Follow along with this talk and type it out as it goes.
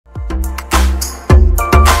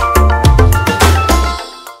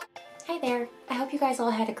guys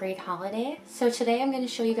all had a great holiday. So today I'm going to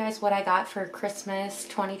show you guys what I got for Christmas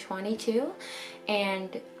 2022.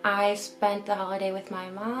 And I spent the holiday with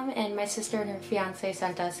my mom, and my sister and her fiance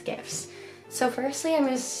sent us gifts. So firstly, I'm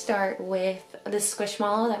going to start with this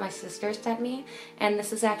Squishmallow that my sister sent me. And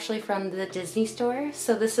this is actually from the Disney store.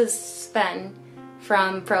 So this is Sven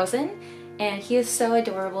from Frozen. And he is so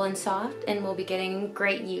adorable and soft and will be getting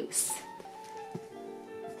great use.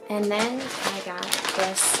 And then I got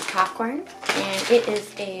this popcorn, and it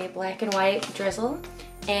is a black and white drizzle,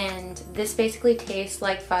 and this basically tastes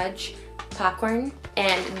like fudge popcorn,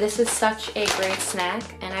 and this is such a great snack,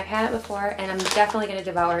 and I've had it before, and I'm definitely going to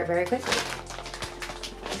devour it very quickly.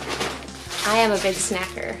 I am a big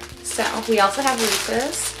snacker. So we also have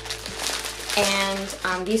Reese's,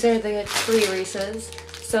 and these are the tree Reese's,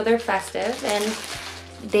 so they're festive,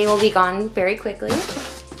 and they will be gone very quickly.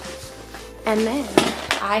 And then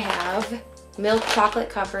I have milk chocolate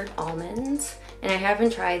covered almonds, and I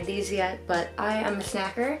haven't tried these yet, but I am a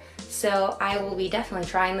snacker, so I will be definitely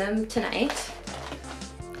trying them tonight.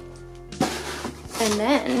 And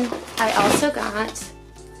then I also got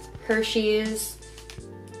Hershey's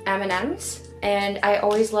M&Ms, and I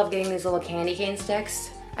always love getting these little candy cane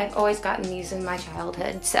sticks. I've always gotten these in my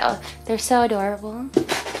childhood, so they're so adorable.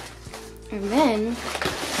 And then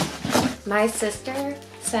my sister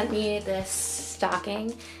sent me this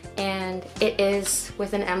stocking, and it is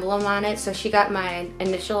with an emblem on it, so she got my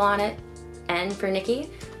initial on it, N for Nikki,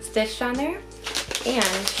 stitched on there,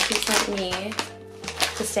 and she sent me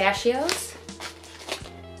pistachios.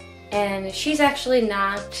 And she's actually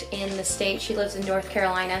not in the state, she lives in North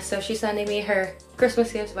Carolina, so she's sending me her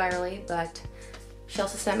Christmas gifts virally, but she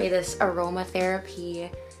also sent me this aromatherapy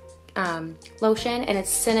lotion, and it's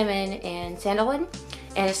cinnamon and sandalwood,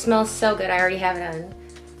 and it smells so good. I already have it on.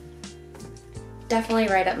 Definitely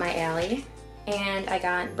right up my alley. And I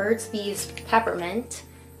got Burt's Bees Peppermint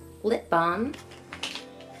Lip Balm.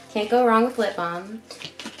 Can't go wrong with lip balm.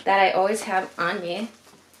 That I always have on me.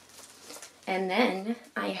 And then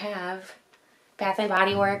I have Bath &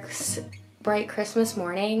 Body Works Bright Christmas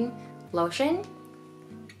Morning Lotion.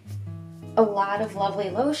 A lot of lovely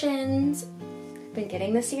lotions I've been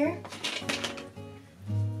getting this year.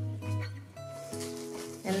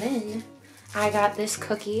 And then I got this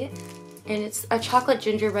cookie, and it's a chocolate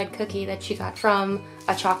gingerbread cookie that she got from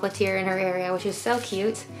a chocolatier in her area, which is so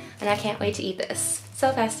cute, and I can't wait to eat this.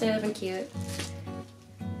 So festive and cute.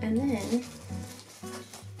 And then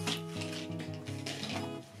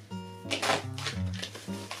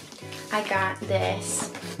I got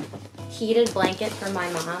this heated blanket for my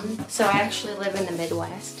mom. So I actually live in the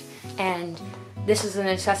Midwest, and this is a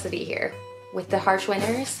necessity here with the harsh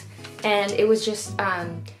winters, and it was just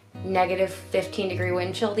negative 15-degree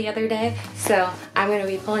wind chill the other day, so I'm going to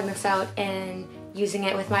be pulling this out and using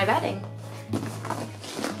it with my bedding.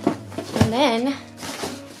 And then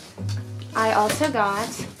I also got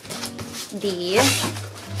the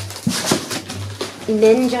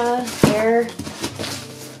Ninja Air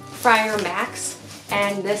Fryer Max,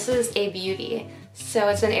 and this is a beauty. So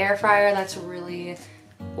it's an air fryer that's really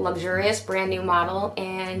luxurious, brand new model,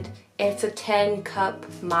 and it's a 10-cup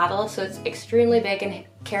model, so it's extremely big and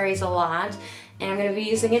carries a lot, and I'm going to be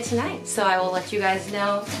using it tonight, so I will let you guys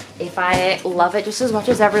know if I love it just as much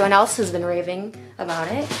as everyone else has been raving about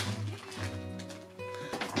it.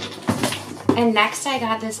 And next I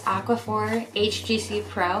got this Aquaphor HGC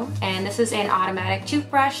Pro, and this is an automatic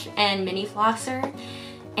toothbrush and mini flosser.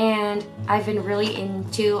 And I've been really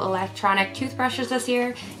into electronic toothbrushes this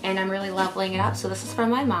year, and I'm really leveling it up, so this is from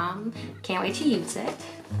my mom. Can't wait to use it.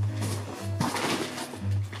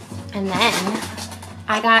 And then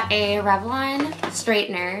I got a Revlon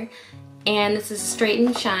straightener, and this is Straight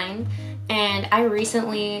and Shine, and I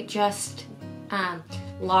recently just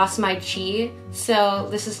lost my chi, so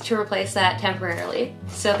this is to replace that temporarily.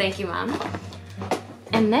 So thank you, Mom.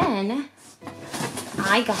 And then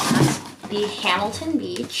I got the Hamilton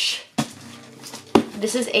Beach.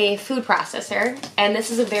 This is a food processor, and this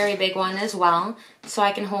is a very big one as well, so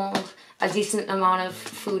I can hold a decent amount of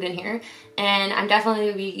food in here. And I'm definitely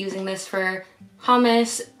going to be using this for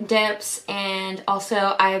hummus, dips, and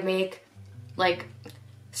also I make like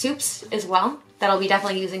soups as well that I'll be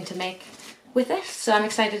definitely using to make with this, so I'm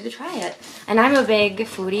excited to try it. And I'm a big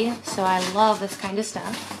foodie, so I love this kind of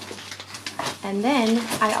stuff. And then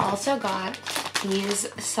I also got these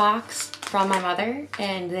socks from my mother,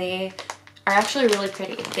 and they are actually really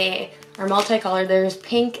pretty. They are multicolored. There's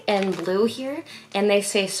pink and blue here, and they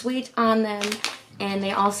say sweet on them, and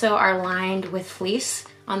they also are lined with fleece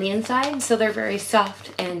on the inside, so they're very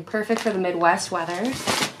soft and perfect for the Midwest weather.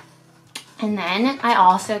 And then I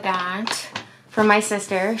also got from my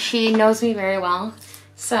sister. She knows me very well,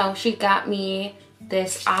 so she got me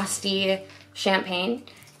this Asti champagne,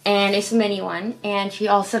 and it's a mini one, and she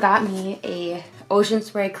also got me a Ocean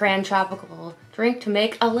Spray Cran Tropical drink to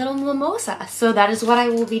make a little mimosa. So that is what I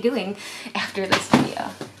will be doing after this video.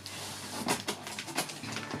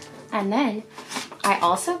 And then I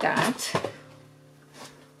also got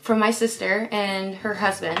from my sister and her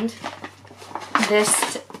husband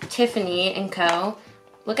this Tiffany & Co.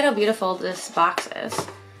 Look at how beautiful this box is.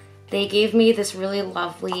 They gave me this really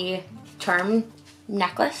lovely charm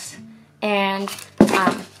necklace, and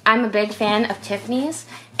I'm a big fan of Tiffany's,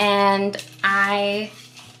 and I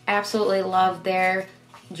absolutely love their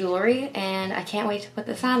jewelry, and I can't wait to put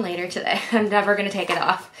this on later today. I'm never gonna take it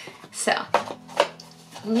off. So,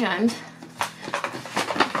 and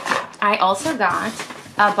I also got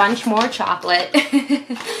a bunch more chocolate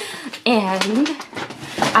and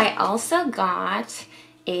I also got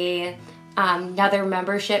another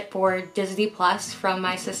membership for Disney Plus from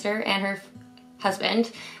my sister and her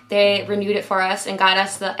husband. They renewed it for us and got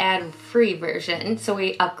us the ad-free version, so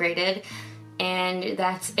we upgraded, and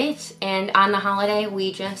that's it. And on the holiday,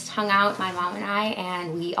 we just hung out, my mom and I,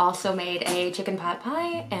 and we also made a chicken pot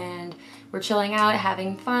pie, and we're chilling out,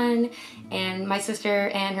 having fun. And my sister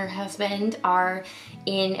and her husband are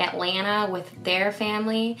in Atlanta with their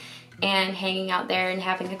family and hanging out there and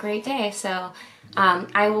having a great day. So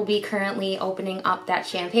I will be currently opening up that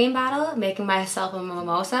champagne bottle, making myself a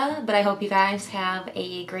mimosa, but I hope you guys have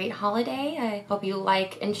a great holiday. I hope you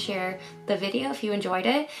like and share the video if you enjoyed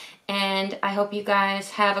it, and I hope you guys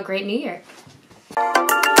have a great New Year.